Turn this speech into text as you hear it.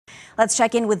Let's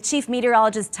check in with Chief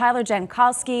Meteorologist Tyler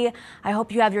Jankowski. I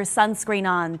hope you have your sunscreen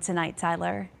on tonight,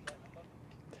 Tyler.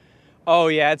 Oh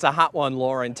yeah, it's a hot one,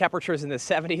 Lauren. Temperatures in the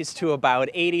 70s to about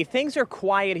 80. Things are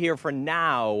quiet here for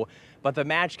now, but the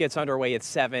match gets underway at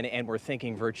 7, and we're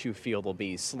thinking Virtue Field will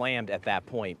be slammed at that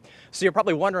point. So you're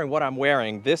probably wondering what I'm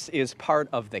wearing. This is part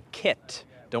of the kit.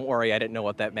 Don't worry, I didn't know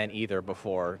what that meant either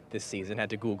before this season.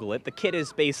 Had to Google it. The kit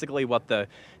is basically what the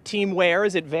team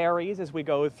wears. It varies as we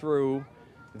go through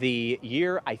the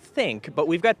year, I think, but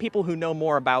we've got people who know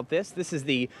more about this. This is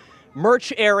the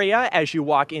merch area as you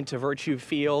walk into Virtue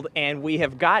Field, and we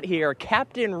have got here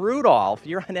Captain Rudolph.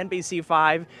 You're on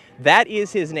NBC5. That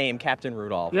is his name, Captain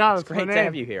Rudolph. Yeah, it's great to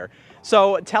have you here.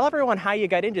 So tell everyone how you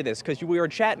got into this, because we were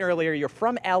chatting earlier. You're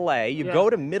from LA, you go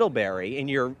to Middlebury, and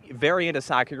you're very into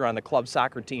soccer. You're on the club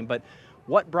soccer team, but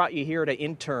what brought you here to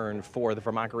intern for the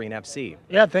Vermont Green FC?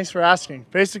 Yeah, thanks for asking.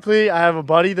 Basically, I have a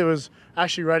buddy that was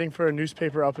actually writing for a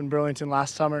newspaper up in Burlington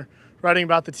last summer, writing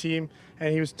about the team,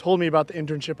 and he told me about the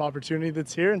internship opportunity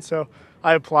that's here, and so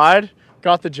I applied,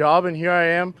 got the job, and here I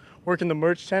am working the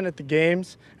merch tent at the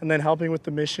games and then helping with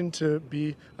the mission to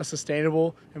be a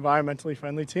sustainable, environmentally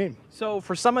friendly team. So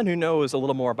for someone who knows a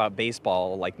little more about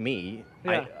baseball like me,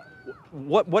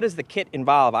 what does the kit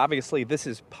involve? Obviously, this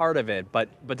is part of it, but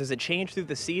does it change through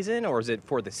the season, or is it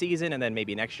for the season and then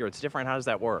maybe next year it's different? How does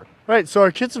that work? Right, so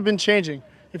our kits have been changing.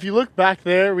 If you look back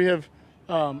there, we have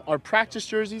our practice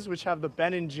jerseys, which have the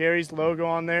Ben & Jerry's logo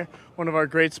on there, one of our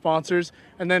great sponsors,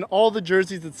 and then all the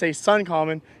jerseys that say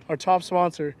Suncommon, our top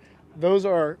sponsor. Those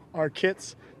are our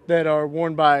kits that are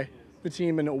worn by the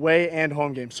team in away and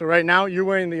home games. So right now, you're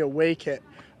wearing the away kit.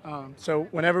 So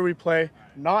whenever we play,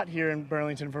 not here in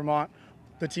Burlington, Vermont,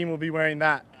 the team will be wearing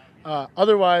that.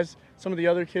 Otherwise, some of the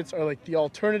other kits are like the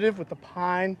alternative with the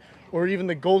pine, or even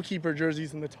the goalkeeper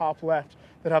jerseys in the top left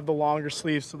that have the longer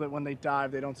sleeves so that when they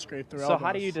dive, they don't scrape their elbows. So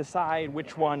how do you decide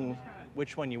which one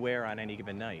you wear on any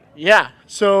given night? Yeah,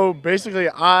 so basically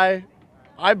I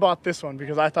bought this one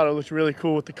because I thought it looked really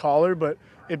cool with the collar, but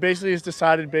it basically is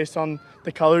decided based on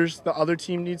the colors the other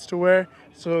team needs to wear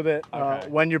so that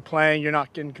when you're playing, you're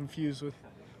not getting confused with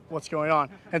what's going on.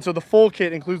 And so the full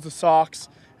kit includes the socks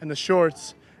and the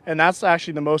shorts, and that's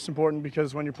actually the most important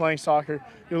because when you're playing soccer,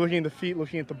 you're looking at the feet,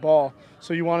 looking at the ball.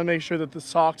 So you want to make sure that the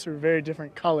socks are a very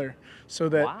different color so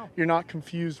that you're not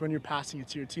confused when you're passing it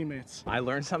to your teammates. I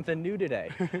learned something new today.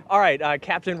 All right,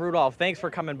 Captain Rudolph, thanks for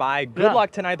coming by. Good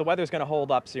luck tonight. The weather's going to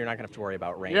hold up, so you're not going to have to worry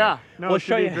about rain. Yeah, no, we'll it's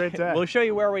going to be a great day. We'll show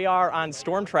you where we are on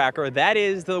Storm Tracker. That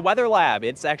is the weather lab.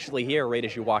 It's actually here right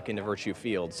as you walk into Virtue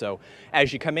Field. So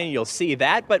as you come in, you'll see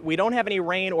that, but we don't have any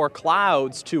rain or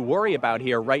clouds to worry about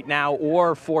here right now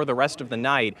or for the rest of the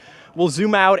night. We'll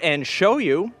zoom out and show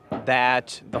you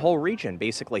that the whole region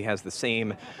basically has the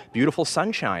same beautiful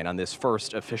sunshine on this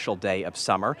first official day of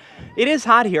summer. It is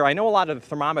hot here. I know a lot of the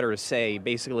thermometers say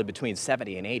basically between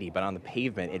 70 and 80, but on the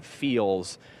pavement it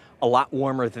feels a lot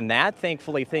warmer than that.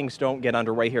 Thankfully, things don't get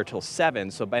underway here till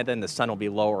 7, so by then the sun will be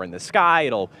lower in the sky.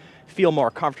 It'll feel more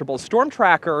comfortable. Storm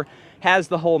Tracker has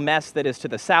the whole mess that is to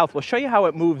the south. We'll show you how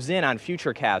it moves in on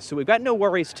Futurecast. So we've got no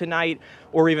worries tonight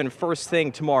or even first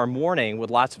thing tomorrow morning with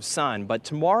lots of sun, but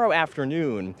tomorrow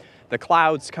afternoon, the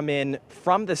clouds come in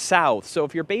from the south. So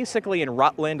if you're basically in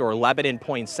Rutland or Lebanon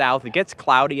Point South, it gets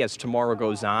cloudy as tomorrow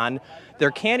goes on.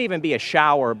 There can't even be a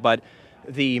shower, but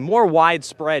the more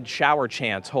widespread shower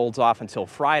chance holds off until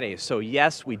Friday. So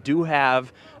yes, we do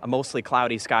have a mostly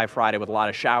cloudy sky Friday with a lot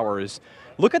of showers.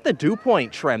 Look at the dew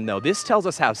point trend, though. This tells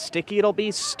us how sticky it'll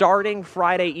be starting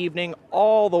Friday evening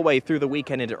all the way through the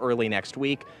weekend into early next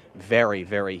week. Very,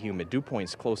 very humid. Dew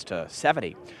points close to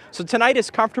 70. So tonight is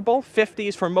comfortable,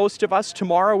 50s for most of us.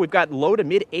 Tomorrow we've got low to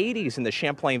mid 80s in the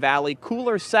Champlain Valley,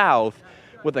 cooler south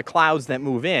with the clouds that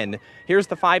move in. Here's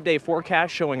the 5-day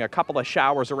forecast showing a couple of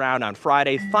showers around on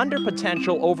Friday. Thunder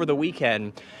potential over the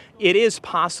weekend. It is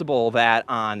possible that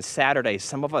on Saturday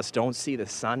some of us don't see the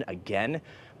sun again.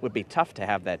 Would be tough to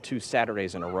have that 2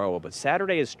 Saturdays in a row, but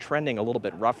Saturday is trending a little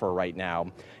bit rougher right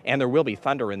now, and there will be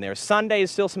thunder in there. Sunday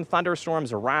is still some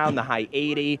thunderstorms around the high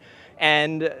 80,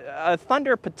 and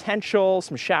thunder potential,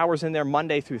 some showers in there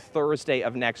Monday through Thursday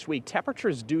of next week.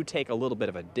 Temperatures do take a little bit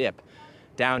of a dip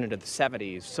down into the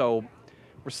 70s, so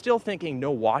we're still thinking no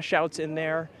washouts in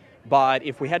there, but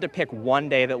if we had to pick one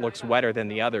day that looks wetter than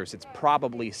the others, it's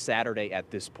probably Saturday at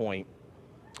this point.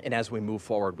 And as we move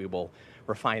forward, we will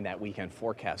refine that weekend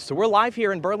forecast. So we're live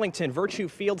here in Burlington, Virtue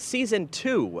Field, Season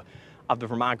 2 of the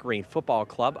Vermont Green Football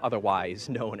Club, otherwise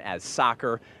known as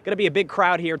soccer. Going to be a big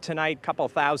crowd here tonight, couple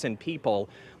thousand people.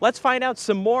 Let's find out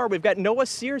some more. We've got Noah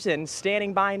Searson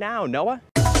standing by now. Noah?